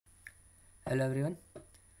Hello everyone,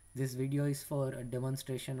 this video is for a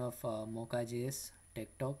demonstration of Mocha.js Tech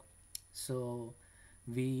Talk. So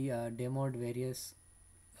we demoed various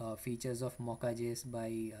features of Mocha.js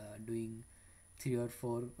by doing 3 or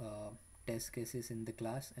 4 test cases in the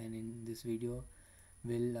class, and in this video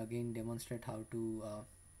we'll again demonstrate how to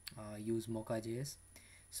use Mocha.js.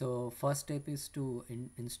 So first step is to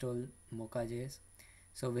install Mocha.js.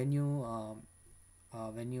 So when you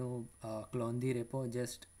clone the repo,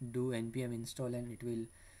 just do npm install and it will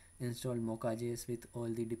install Mocha.js with all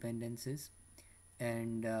the dependencies.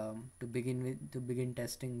 And to begin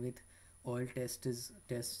testing with, all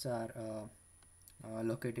tests are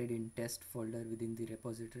located in test folder within the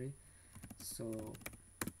repository. So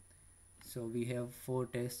we have 4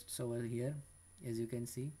 tests over here, as you can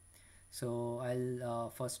see. So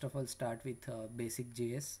I'll first of all start with basic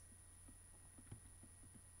JS.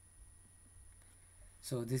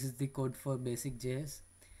 So this is the code for basic JS.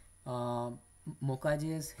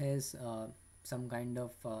 Mocha.js has some kind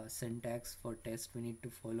of syntax for test we need to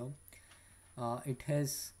follow. It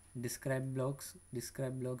has describe blocks.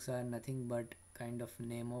 Describe blocks are nothing but kind of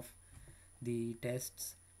name of the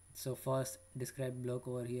tests. So first describe block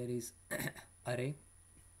over here is array.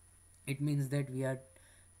 It means that we are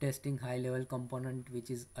testing high level component, which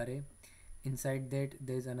is array. Inside that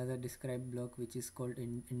there is another describe block which is called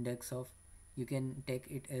index of. You can take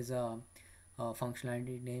it as a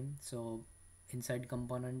functionality name. So inside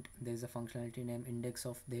component there is a functionality name index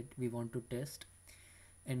of that we want to test.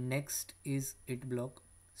 And next is it block.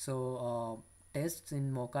 So tests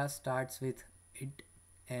in Mocha starts with it,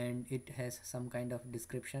 and it has some kind of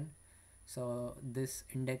description. So this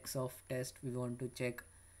index of test, we want to check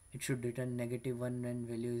it should return -1 when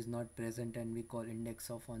value is not present, and we call index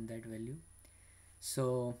of on that value.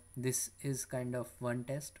 So this is kind of one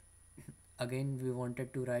test. Again, we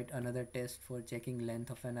wanted to write another test for checking length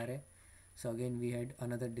of an array. So again, we had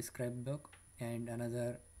another describe block and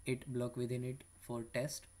another it block within it for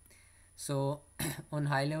test. So on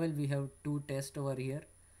high level we have 2 tests over here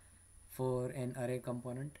for an array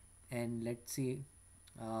component, and let's see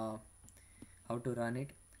how to run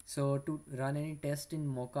it. So to run any test in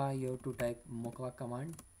Mocha, you have to type Mocha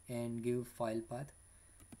command and give file path.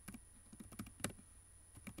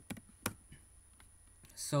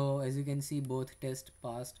 So as you can see, both tests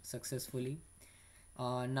passed successfully.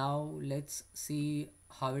 Now let's see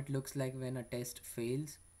how it looks like when a test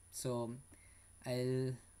fails. So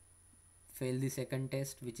I'll fail the second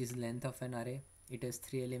test, which is length of an array. It has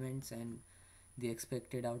 3 elements and the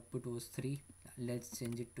expected output was 3. Let's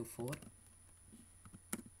change it to 4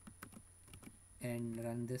 and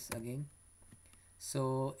run this again.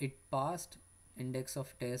 So it passed index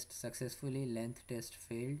of test successfully, length test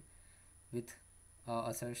failed with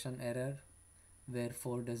assertion error where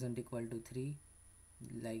 4 doesn't equal to 3,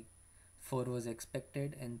 like 4 was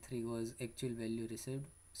expected and 3 was actual value received.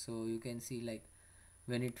 So you can see, like,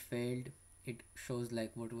 when it failed, it shows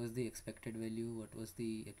like what was the expected value, what was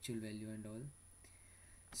the actual value and all.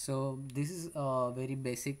 So this is very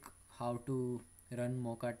basic how to run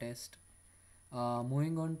Mocha test.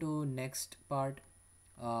 Moving on to next part,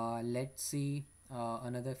 let's see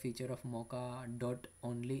another feature of Mocha, dot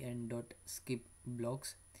only and dot skip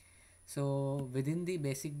blocks. So within the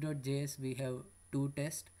basic.js we have 2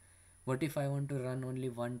 tests. What if I want to run only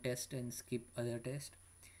one test and skip other test?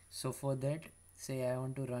 So for that, say I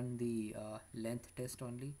want to run the length test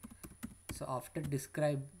only. So after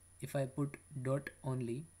describe, if I put dot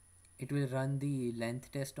only, it will run the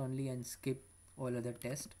length test only and skip all other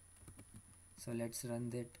tests. So let's run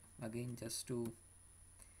that again just to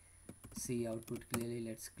see output clearly.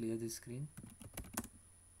 Let's clear the screen.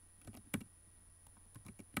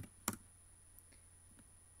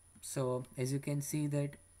 So as you can see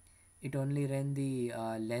that it only ran the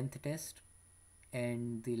length test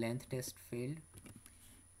and the length test failed.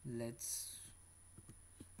 Let's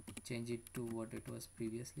change it to what it was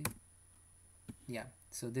previously. Yeah,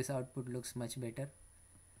 so this output looks much better.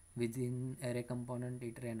 Within array component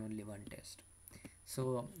it ran only one test.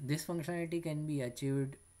 So this functionality can be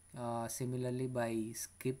achieved similarly by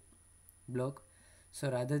skip block. So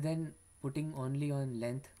rather than putting only on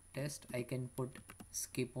length test, I can put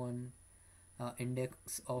skip on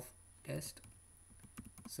index of test,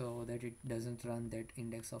 so that it doesn't run that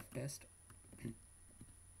index of test.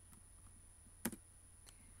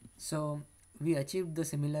 So we achieved the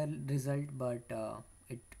similar result, but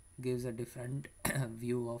it gives a different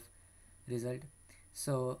view of result.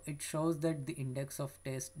 So it shows that the index of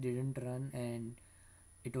test didn't run, and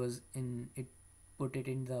it put it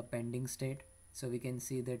in the pending state. So we can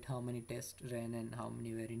see that how many tests ran and how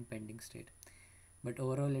many were in pending state. but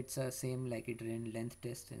overall it's a same, like it ran length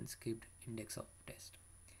test and skipped index of test.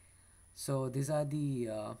 So these are the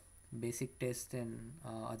basic test and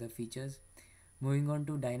other features. Moving on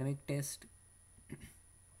to dynamic test,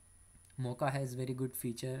 Mocha has very good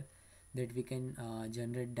feature that we can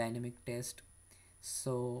generate dynamic test.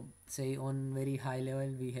 So say on very high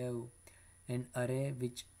level we have an array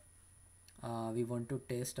which we want to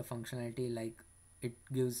test a functionality, like it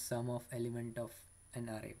gives sum of element of an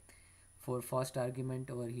array. For first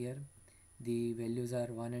argument over here the values are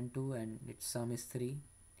 1 and 2 and its sum is 3.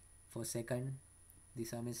 For second the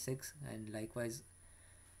sum is 6, and likewise.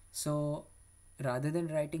 So rather than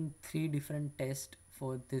writing three different tests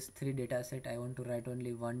for this three data set, I want to write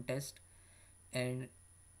only one test, and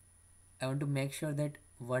I want to make sure that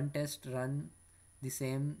one test run the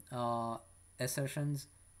same assertions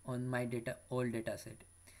on my data all data set.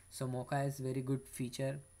 So Mocha has very good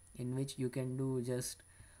feature in which you can do just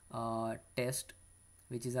test,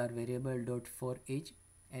 which is our variable dot for each,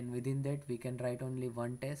 and within that we can write only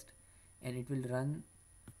one test, and it will run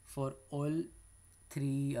for all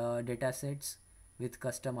three data sets with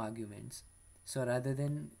custom arguments. So rather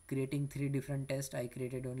than creating three different tests, I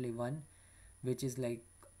created only one, which is like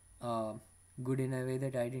uh, good in a way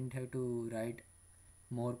that I didn't have to write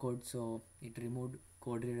more code, so it removed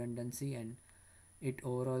code redundancy, and it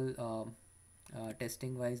overall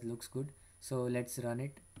testing wise looks good. So let's run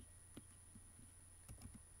it.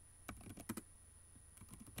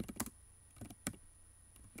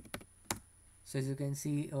 So as you can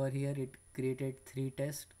see over here, it created three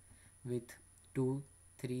tests with 2,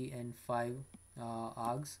 3 and 5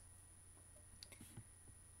 args.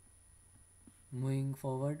 Moving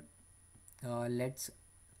forward, let's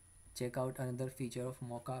check out another feature of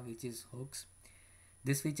Mocha, which is hooks.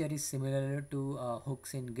 This feature is similar to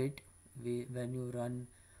hooks in Git. When you run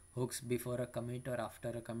hooks before a commit or after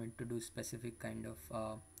a commit to do specific kind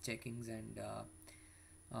of checkings and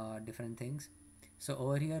different things. So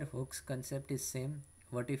over here hooks concept is same.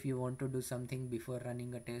 What if you want to do something before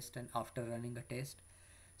running a test and after running a test?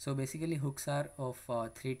 So basically hooks are of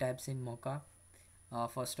three types in Mocha.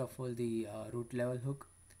 First of all, the root level hook.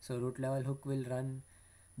 So root level hook will run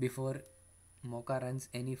before Mocha runs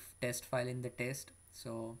any test file in the test.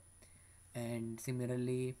 So, and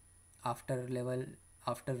similarly after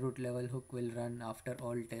root level hook will run after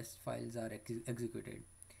all test files are executed.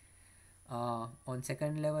 On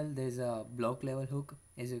second level there's a block level hook.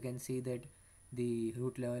 As you can see that the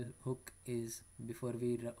root level hook is before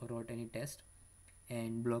we wrote any test,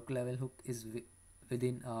 and block level hook is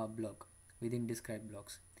within a block, within describe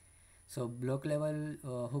blocks. So block level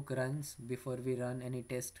hook runs before we run any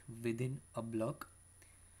test within a block,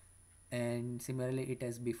 and similarly it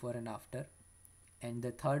has before and after. And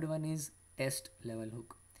the third one is test level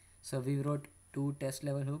hook. So we wrote two test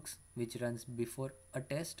level hooks which runs before a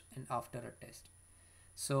test and after a test.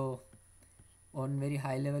 So on very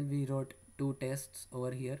high level we wrote two tests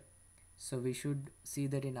over here. So we should see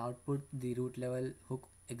that in output the root level hook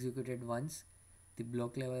executed once, the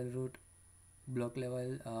block level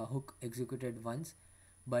hook executed once,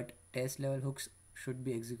 but test level hooks should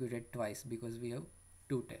be executed twice because we have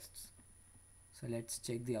two tests. So let's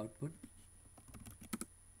check the output.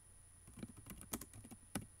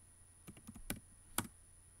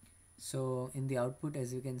 So in the output,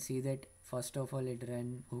 as you can see that first of all it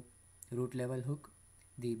ran hook, root level hook,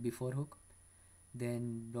 the before hook,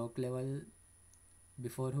 then block level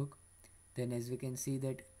before hook, then as we can see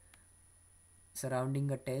that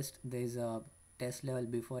surrounding a test there is a test level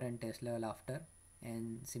before and test level after,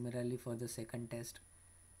 and similarly for the second test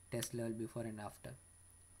level before and after,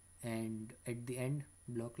 and at the end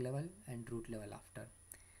block level and root level after.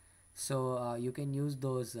 So you can use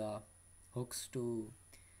those hooks to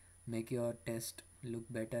make your test look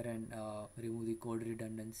better and remove the code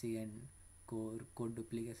redundancy and code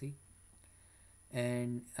duplicacy.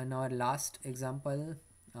 And in our last example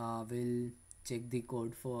we'll check the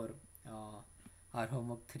code for our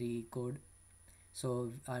homework 3 code.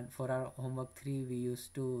 So for our homework 3 we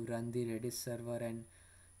used to run the Redis server, and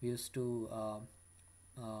we used to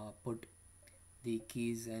put the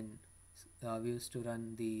keys, and we used to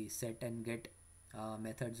run the set and get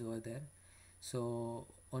methods over there. So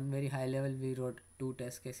on very high level we wrote two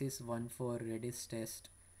test cases, one for Redis test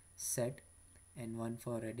set and one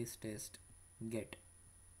for Redis test get.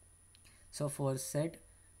 So for set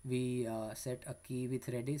we set a key with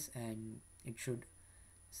Redis and it should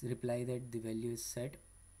reply that the value is set,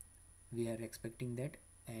 we are expecting that.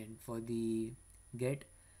 And for the get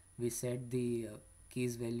we set the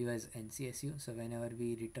keys value as NCSU, so whenever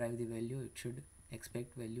we retrieve the value it should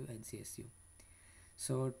expect value NCSU.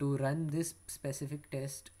 So to run this specific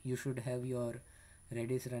test you should have your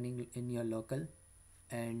Redis running in your local,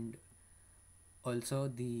 and also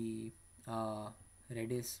the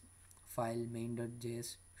Redis file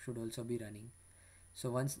main.js should also be running.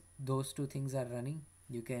 So once those two things are running,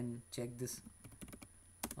 you can check this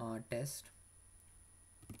test.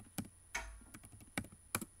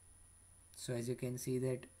 So as you can see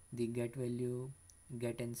that the get value,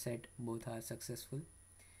 get and set both are successful.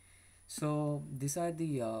 So these are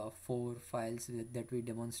the four files that we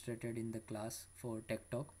demonstrated in the class for Tech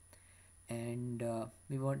Talk, and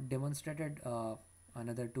we demonstrated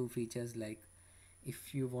another two features, like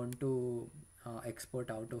if you want to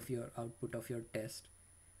export out of your output of your test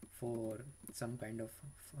for some kind of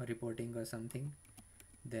reporting or something,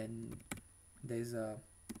 then there's a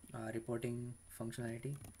reporting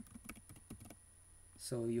functionality.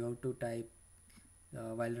 So you have to type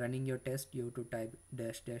while running your test, you have to type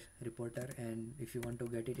dash dash reporter, and if you want to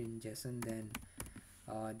get it in JSON, then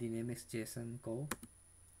the name is JSON co.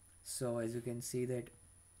 So as you can see that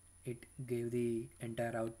it gave the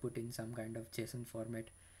entire output in some kind of JSON format.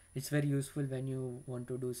 It's very useful when you want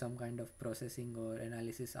to do some kind of processing or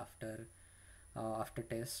analysis after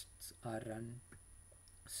tests are run.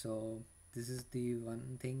 So this is the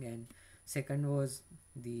one thing. And second was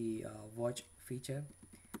the watch feature.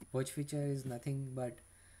 Watch feature is nothing but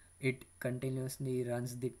it continuously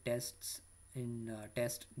runs the tests in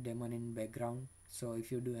test daemon in background. So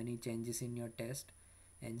if you do any changes in your test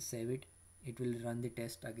and save it, it will run the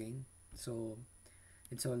test again. So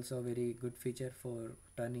it's also a very good feature. For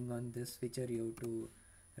turning on this feature, you have to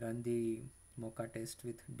run the Mocha test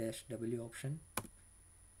with dash w option.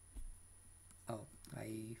 Oh,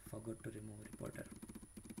 I forgot to remove reporter.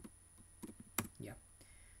 Yeah,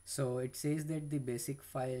 so it says that the basic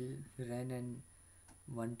file ran and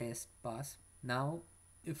one test pass. Now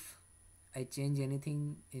if I change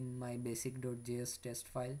anything in my basic.js test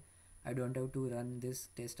file, I don't have to run this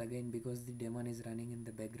test again because the daemon is running in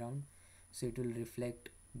the background, so it will reflect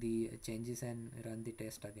the changes and run the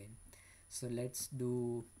test again. So let's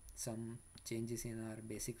do some changes in our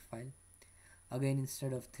basic file. Again,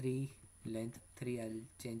 instead of 3 length 3, I'll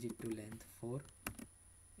change it to length 4,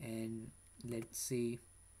 and let's see.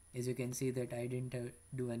 As you can see that I didn't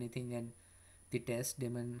do anything, and the test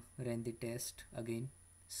daemon ran the test again.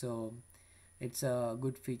 So it's a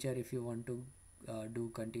good feature if you want to do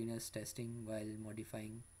continuous testing while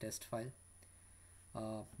modifying test file.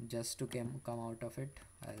 Just to come out of it,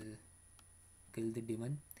 I'll kill the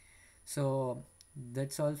daemon. So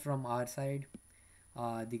that's all from our side.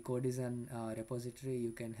 The code is on repository.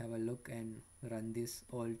 You can have a look and run this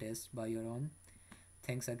all tests by your own.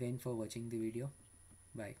 Thanks again for watching the video.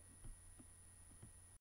 Bye.